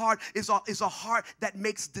father's heart is a heart that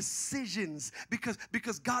makes decisions,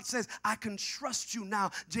 because God says, I can trust you now.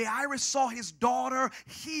 Jairus saw his daughter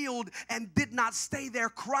healed and did not stay there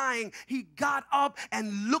crying. He got up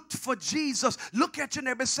and looked for Jesus. Look at your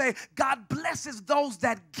neighbor and say, God blesses those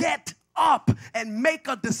that get up and make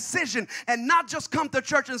a decision and not just come to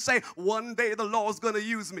church and say, one day the Lord's going to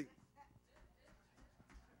use me.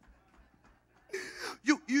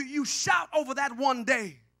 You shout over that one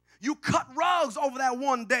day. You cut rugs over that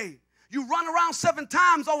one day. You run around 7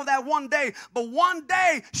 times over that one day. But one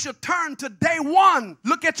day should turn to day one.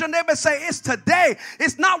 Look at your neighbor and say, it's today.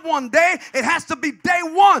 It's not one day. It has to be day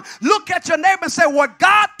one. Look at your neighbor and say, what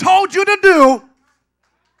God told you to do,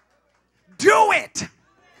 do it.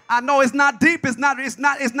 I know it's not deep, it's not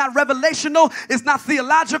revelational, it's not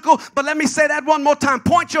theological, but let me say that one more time.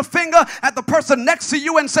 Point your finger at the person next to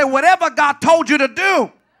you and say, whatever God told you to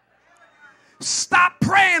do, stop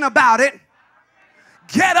praying about it.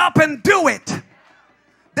 Get up and do it.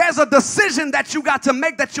 There's a decision that you got to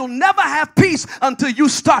make that you'll never have peace until you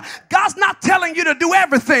start. God's not telling you to do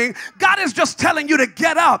everything. God is just telling you to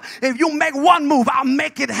get up. If you make one move, I'll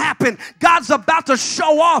make it happen. God's about to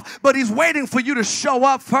show off, but he's waiting for you to show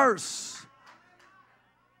up first.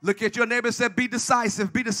 Look at your neighbor and say, be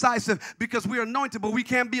decisive, because we're anointed, but we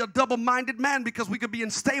can't be a double-minded man, because we could be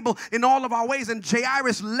unstable in all of our ways. And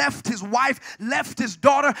Jairus left his wife, left his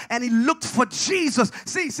daughter, and he looked for Jesus.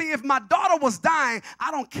 See, if my daughter was dying, I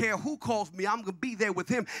don't care who calls me, I'm going to be there with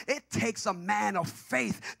him. It takes a man of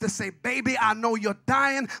faith to say, baby, I know you're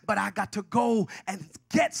dying, but I got to go and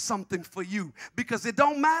get something for you, because it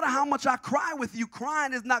don't matter how much I cry with you.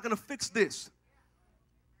 Crying is not going to fix this.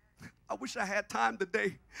 I wish I had time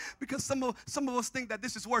today, because some of us think that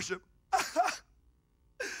this is worship.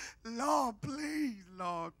 Lord, please,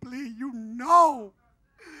 you know,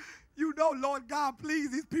 Lord God,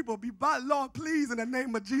 please, these people be by. Lord, please, in the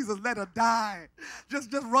name of Jesus, let her die.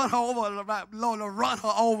 Just run her over, Lord, run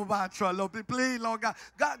her over by a truck, Lord, please, Lord God.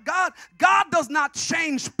 God does not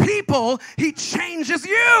change people, he changes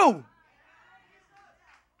you.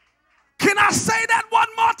 Can I say that one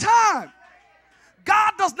more time?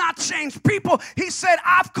 God does not change people. He said,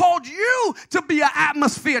 I've called you to be an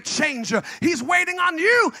atmosphere changer. He's waiting on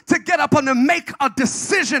you to get up and make a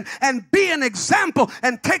decision and be an example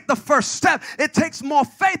and take the first step. It takes more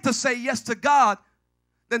faith to say yes to God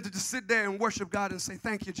than to just sit there and worship God and say,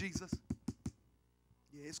 thank you, Jesus.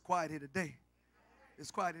 Yeah, it's quiet here today.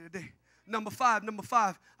 It's quiet here today. Number five,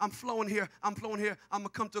 I'm flowing here. I'm going to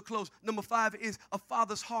come to a close. Number 5 is a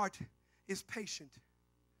father's heart is patient.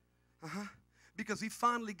 Because he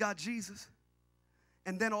finally got Jesus.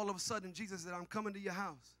 And then all of a sudden, Jesus said, I'm coming to your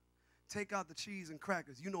house. Take out the cheese and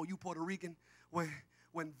crackers. You know, you Puerto Rican,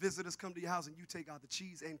 when visitors come to your house and you take out the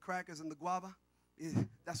cheese and crackers and the guava,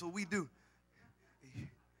 that's what we do.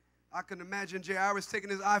 I can imagine Jairus taking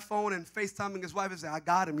his iPhone and FaceTiming his wife and saying, I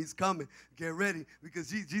got him. He's coming. Get ready, because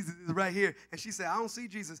Jesus is right here. And she said, I don't see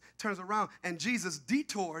Jesus. Turns around, and Jesus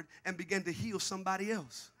detoured and began to heal somebody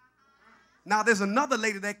else. Now, there's another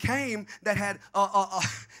lady that came that had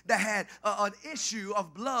an issue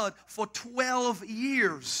of blood for 12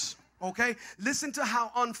 years. Okay? Listen to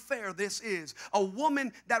how unfair this is. A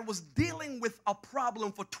woman that was dealing with a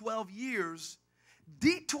problem for 12 years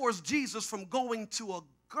detours Jesus from going to a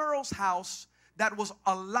girl's house that was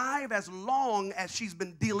alive as long as she's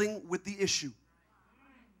been dealing with the issue.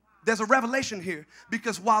 There's a revelation here,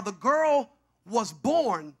 because while the girl was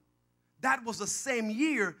born, that was the same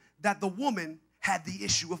year that the woman had the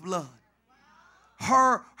issue of blood.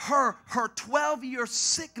 Her 12-year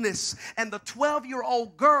sickness and the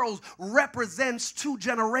 12-year-old girls represents 2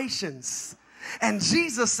 generations. And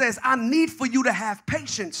Jesus says, I need for you to have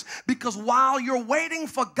patience, because while you're waiting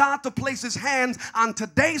for God to place his hands on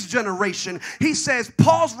today's generation, he says,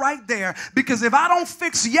 pause right there, because if I don't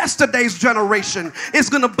fix yesterday's generation, it's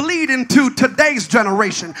going to bleed into today's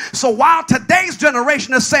generation. So while today's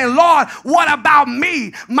generation is saying, Lord, what about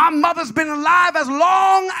me? My mother's been alive as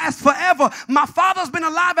long as forever. My father's been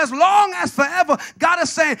alive as long as forever. God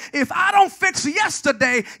is saying, if I don't fix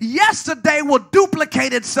yesterday, yesterday will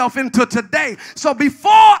duplicate itself into today. So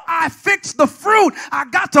before I fix the fruit, I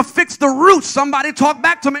got to fix the roots. Somebody talk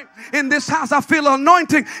back to me. In this house, I feel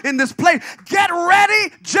anointing in this place. Get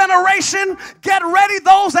ready, generation. Get ready,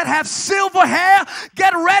 those that have silver hair.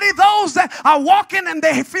 Get ready, those that are walking and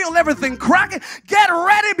they feel everything cracking. Get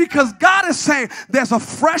ready, because God is saying there's a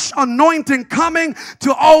fresh anointing coming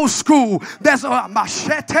to old school. There's a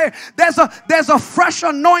machete. There's a fresh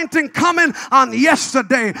anointing coming on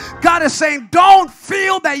yesterday. God is saying, don't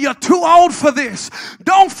feel that you're too old for this.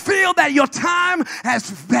 Don't feel that your time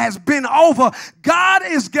has been over. God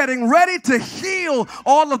is getting ready to heal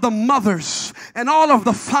all of the mothers and all of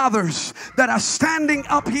the fathers that are standing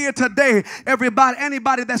up here today. Everybody,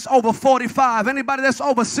 anybody that's over 45, anybody that's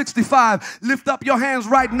over 65, lift up your hands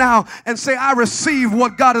right now and say, I receive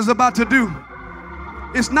what God is about to do.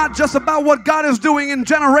 It's not just about what God is doing in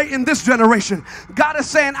this generation. God is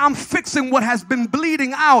saying, I'm fixing what has been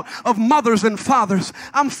bleeding out of mothers and fathers.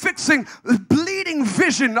 I'm fixing bleeding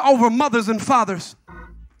vision over mothers and fathers.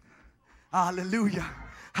 Hallelujah.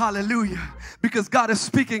 Hallelujah. Because God is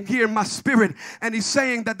speaking here in my spirit, and he's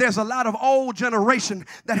saying that there's a lot of old generation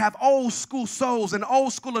that have old school souls and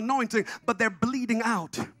old school anointing, but they're bleeding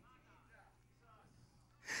out.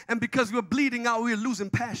 And because we're bleeding out, we're losing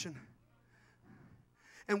passion.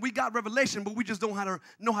 And we got revelation, but we just don't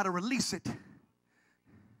know how to release it.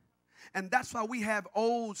 And that's why we have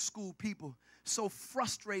old school people so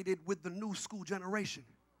frustrated with the new school generation.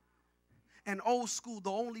 And old school,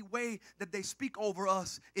 the only way that they speak over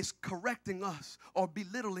us is correcting us or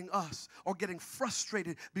belittling us or getting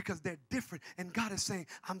frustrated because they're different. And God is saying,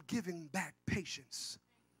 I'm giving back patience.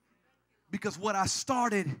 Because what I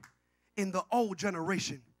started in the old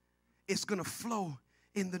generation is going to flow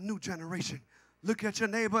in the new generation. Look at your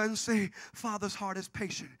neighbor and say, Father's heart is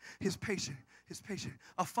patient. He's patient. He's patient.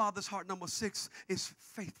 A father's heart, number 6, is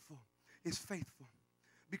faithful. Is faithful.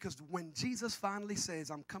 Because when Jesus finally says,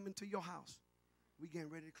 I'm coming to your house, we're getting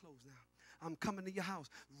ready to close now. I'm coming to your house.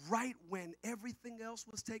 Right when everything else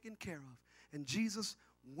was taken care of, and Jesus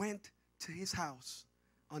went to his house,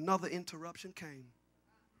 another interruption came.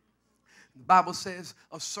 The Bible says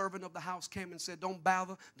a servant of the house came and said, don't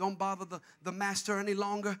bother the master any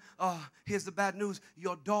longer. Here's the bad news.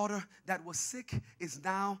 Your daughter that was sick is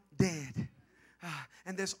now dead.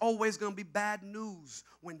 And there's always going to be bad news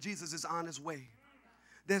when Jesus is on his way.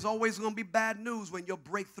 There's always going to be bad news when your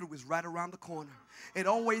breakthrough is right around the corner. It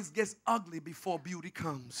always gets ugly before beauty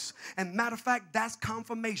comes. And matter of fact, that's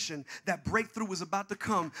confirmation that breakthrough is about to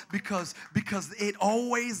come, because it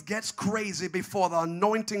always gets crazy before the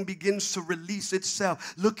anointing begins to release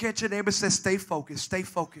itself. Look at your neighbor and say, stay focused, stay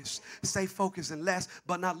focused, stay focused. And last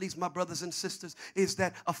but not least, my brothers and sisters, is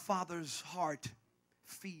that a father's heart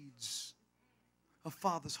feeds. A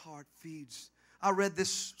father's heart feeds. I read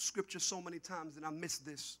this scripture so many times and I missed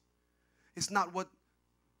this. It's not what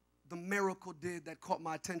the miracle did that caught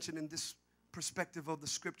my attention in this perspective of the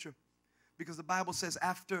scripture. Because the Bible says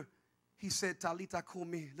after he said, Talita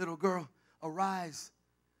kumi, little girl, arise.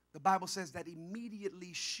 The Bible says that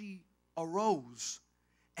immediately she arose.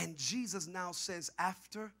 And Jesus now says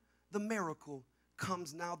after the miracle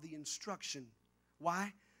comes now the instruction.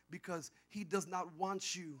 Why? Because he does not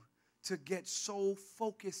want you to get so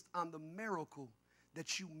focused on the miracle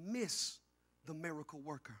that you miss the miracle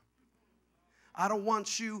worker. I don't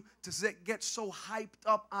want you to get so hyped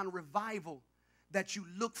up on revival that you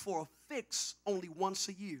look for a fix only once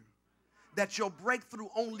a year. That your breakthrough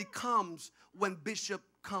only comes when Bishop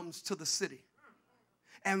comes to the city.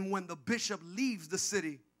 And when the bishop leaves the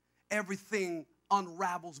city, everything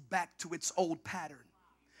unravels back to its old pattern.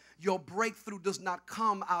 Your breakthrough does not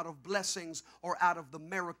come out of blessings or out of the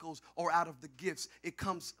miracles or out of the gifts. It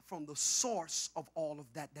comes from the source of all of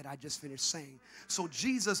that I just finished saying. So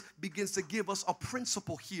Jesus begins to give us a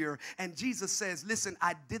principle here. And Jesus says, listen,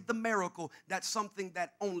 I did the miracle. That's something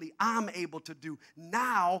that only I'm able to do.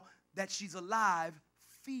 Now that she's alive,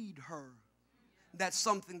 feed her. That's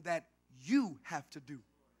something that you have to do.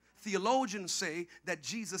 Theologians say that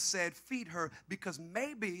Jesus said, feed her, because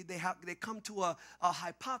maybe they come to a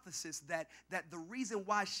hypothesis that the reason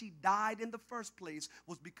why she died in the first place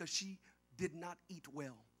was because she did not eat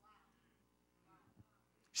well.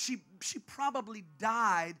 She probably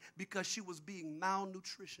died because she was being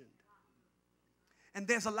malnutritioned. And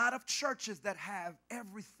there's a lot of churches that have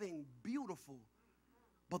everything beautiful,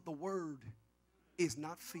 but the word is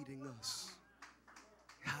not feeding us.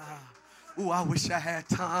 I wish I had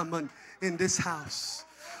time in this house.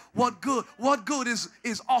 What good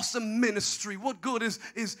is awesome ministry? What good is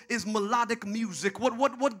melodic music?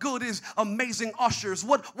 What good is amazing ushers?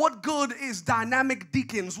 What good is dynamic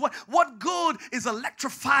deacons? What good is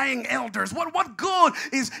electrifying elders? What good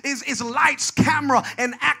is lights, camera,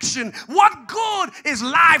 and action? What good is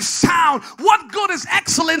live sound? What good is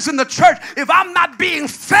excellence in the church if I'm not being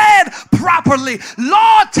fed properly?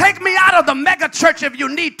 Lord, take me out of the mega church if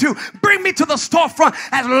you need to. Bring me to the storefront.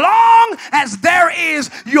 As long as there is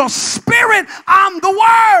your spirit, I'm the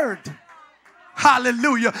word.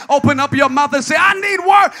 Hallelujah. Open up your mouth and say, I need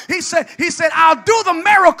word. He said, I'll do the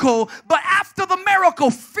miracle, but after the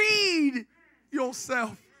miracle, feed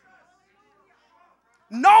yourself.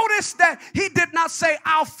 Notice that he did not say,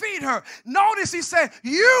 I'll feed her. Notice he said,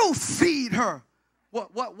 you feed her.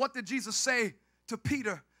 What did Jesus say to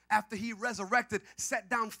Peter after he resurrected, sat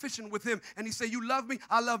down fishing with him, and he said, you love me?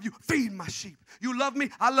 I love you. Feed my sheep. You love me?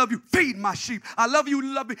 I love you. Feed my sheep. I love you.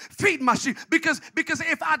 You love me. Feed my sheep. Because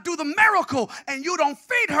if I do the miracle and you don't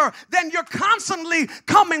feed her, then you're constantly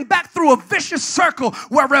coming back through a vicious circle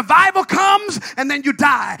where revival comes and then you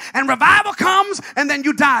die, and revival comes and then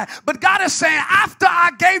you die. But God is saying, after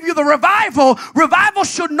I gave you the revival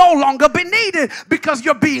should no longer be needed because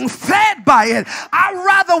you're being fed by it. I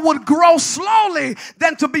rather would grow slowly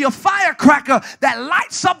than to be a firecracker that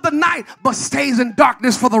lights up the night but stays in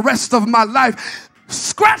darkness for the rest of my life.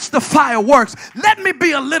 Scratch the fireworks. Let me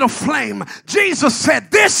be a little flame. Jesus said,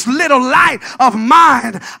 this little light of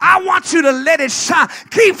mine, I want you to let it shine.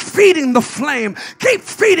 Keep feeding the flame. Keep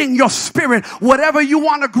feeding your spirit. Whatever you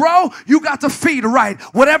want to grow, you got to feed right.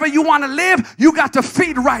 Whatever you want to live, you got to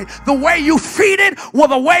feed right. The way you feed it, well,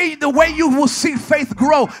 the way you will see faith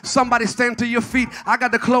grow. Somebody stand to your feet. I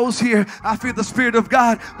got to close here. I feel the Spirit of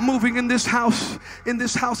God moving in this house in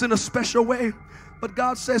a special way. But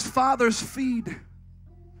God says, fathers, feed.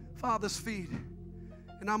 Fathers, feed.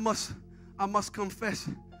 And I must confess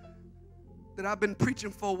that I've been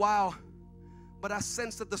preaching for a while, but I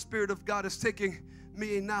sense that the Spirit of God is taking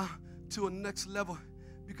me now to a next level,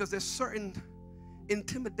 because there's certain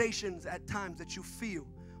intimidations at times that you feel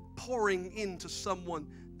pouring into someone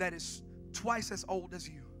that is twice as old as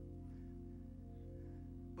you.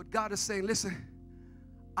 But God is saying, listen,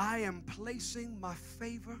 I am placing my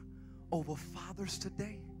favor over fathers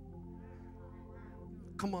today.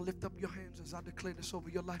 Come on, lift up your hands as I declare this over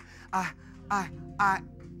your life.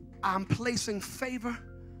 I'm placing favor,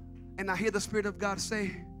 and I hear the Spirit of God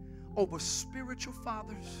say, over spiritual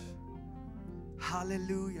fathers,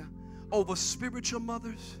 hallelujah, over spiritual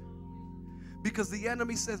mothers, because the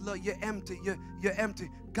enemy says, look, you're empty, you're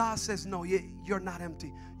empty. God says, no, you're not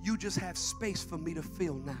empty. You just have space for me to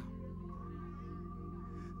fill now.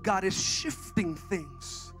 God is shifting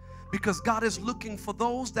things, because God is looking for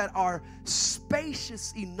those that are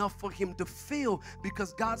spacious enough for him to fill,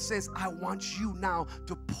 because God says, I want you now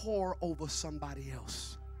to pour over somebody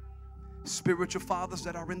else. Spiritual fathers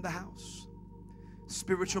that are in the house,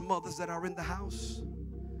 spiritual mothers that are in the house,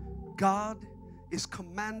 God is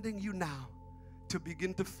commanding you now to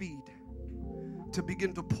begin to feed, to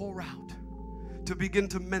begin to pour out, to begin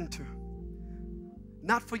to mentor,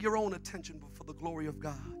 not for your own attention, but for the glory of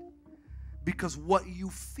God. Because what you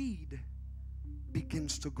feed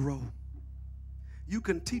begins to grow. You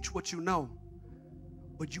can teach what you know,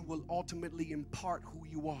 but you will ultimately impart who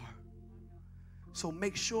you are. So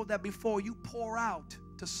make sure that before you pour out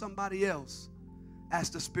to somebody else,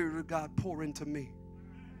 ask the Spirit of God, pour into me.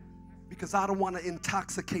 Because I don't want to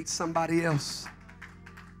intoxicate somebody else.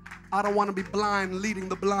 I don't want to be blind leading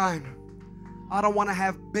the blind. I don't want to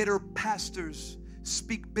have bitter pastors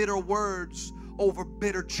speak bitter words over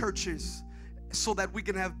bitter churches, so that we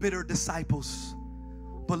can have bitter disciples.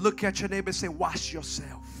 But look at your neighbor and say, wash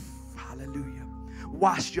yourself. Hallelujah.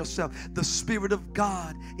 Wash yourself. The Spirit of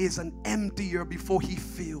God is an emptier before he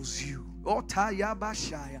fills you.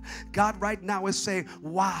 God right now is saying,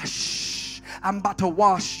 wash. I'm about to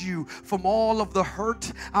wash you from all of the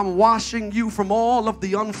hurt. I'm washing you from all of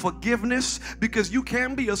the unforgiveness, because you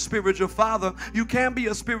can be a spiritual father, you can be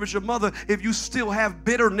a spiritual mother if you still have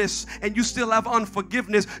bitterness and you still have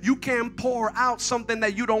unforgiveness. You can't pour out something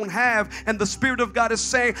that you don't have. And the Spirit of God is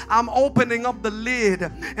saying, I'm opening up the lid,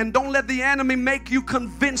 and don't let the enemy make you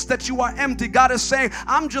convinced that you are empty. God is saying,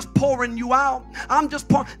 I'm just pouring you out. I'm just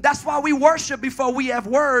pouring. That's why we worship before we have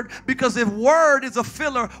word, because if word is a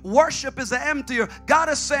filler, worship is an emptier. God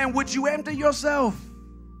is saying, would you empty yourself?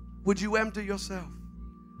 Would you empty yourself?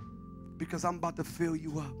 Because I'm about to fill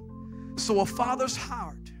you up. So a father's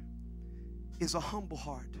heart is a humble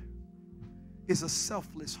heart, is a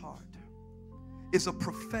selfless heart, is a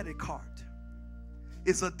prophetic heart,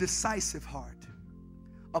 is a decisive heart,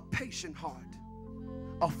 a patient heart,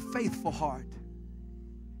 a faithful heart,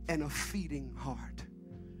 and a feeding heart.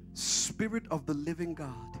 Spirit of the living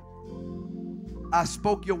God, I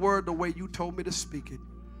spoke your word the way you told me to speak it.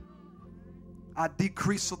 I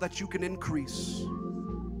decrease so that you can increase.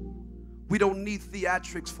 We don't need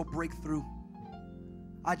theatrics for breakthrough.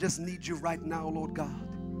 I just need you right now, Lord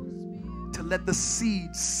God, to let the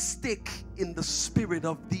seed stick in the spirit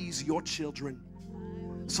of these your children,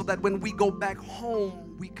 so that when we go back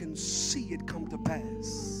home, we can see it come to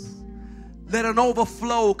pass. Let an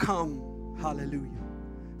overflow come. Hallelujah.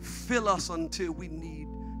 Fill us until we need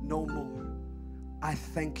no more. I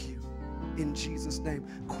thank you in Jesus' name.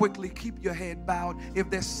 Quickly, keep your head bowed.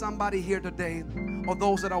 If there's somebody here today, or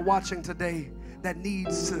those that are watching today, that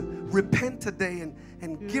needs to repent today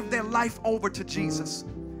and give their life over to Jesus,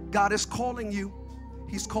 God is calling you.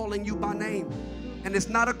 He's calling you by name. And it's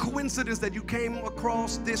not a coincidence that you came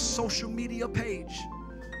across this social media page.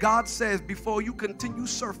 God says, before you continue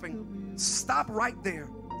surfing, stop right there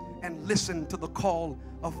and listen to the call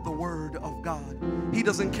of the word of God. He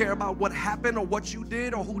doesn't care about what happened or what you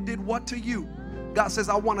did or who did what to you. God says,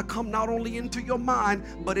 I want to come not only into your mind,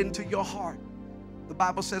 but into your heart. The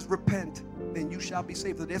Bible says, repent, then you shall be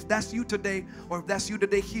saved. If that's you today, or if that's you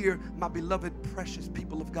today here, my beloved, precious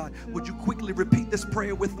people of God, would you quickly repeat this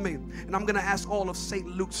prayer with me? And I'm going to ask all of St.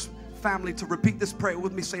 Luke's family to repeat this prayer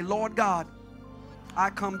with me. Say, Lord God,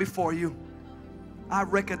 I come before you. I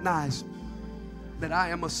recognize that I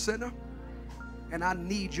am a sinner and I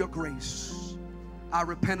need your grace. I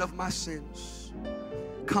repent of my sins.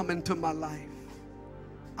 Come into my life.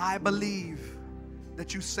 I believe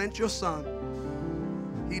that you sent your son.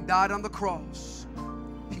 He died on the cross.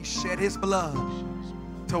 He shed his blood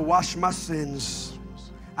to wash my sins.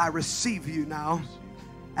 I receive you now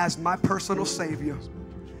as my personal Savior.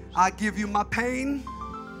 I give you my pain.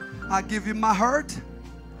 I give you my hurt,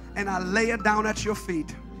 and I lay it down at your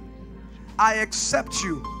feet. I accept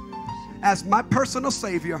you as my personal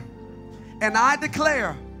Savior, and I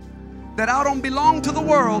declare that I don't belong to the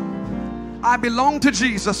world. I belong to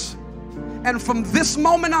Jesus. And from this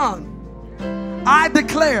moment on, I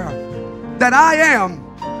declare that I am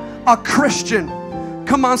a Christian.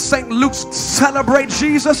 Come on, St. Luke's, celebrate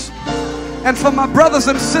Jesus. And for my brothers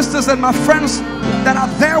and sisters and my friends that are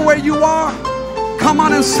there where you are, come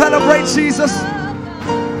on and celebrate Jesus.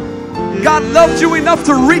 God loved you enough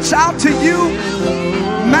to reach out to you,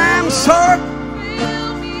 ma'am, sir.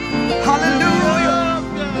 Hallelujah.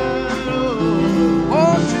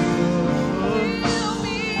 Oh,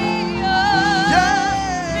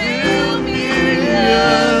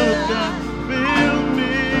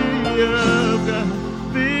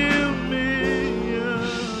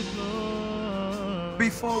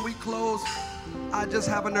 before we close, I just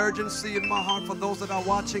have an urgency in my heart for those that are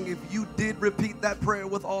watching. If you did repeat that prayer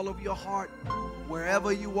with all of your heart,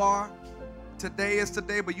 wherever you are, today is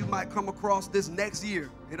today, but you might come across this next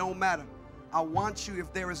year. It don't matter. I want you,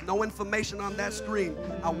 if there is no information on that screen,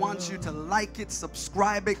 I want you to like it,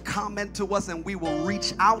 subscribe it, comment to us, and we will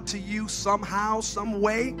reach out to you somehow, some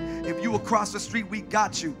way. If you across the street, we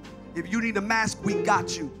got you. If you need a mask, we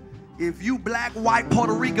got you. If you black, white,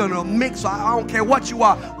 Puerto Rican, or mixed, I don't care what you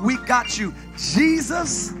are, we got you.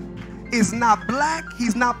 Jesus is not black.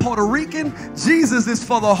 He's not Puerto Rican. Jesus is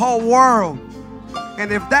for the whole world.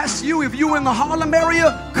 And if that's you, if you're in the Harlem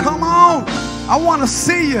area, come on. I want to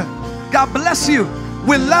see you. God bless you.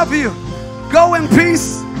 We love you. Go in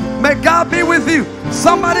peace. May God be with you.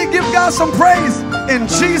 Somebody give God some praise in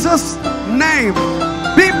Jesus' name.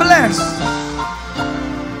 Be blessed.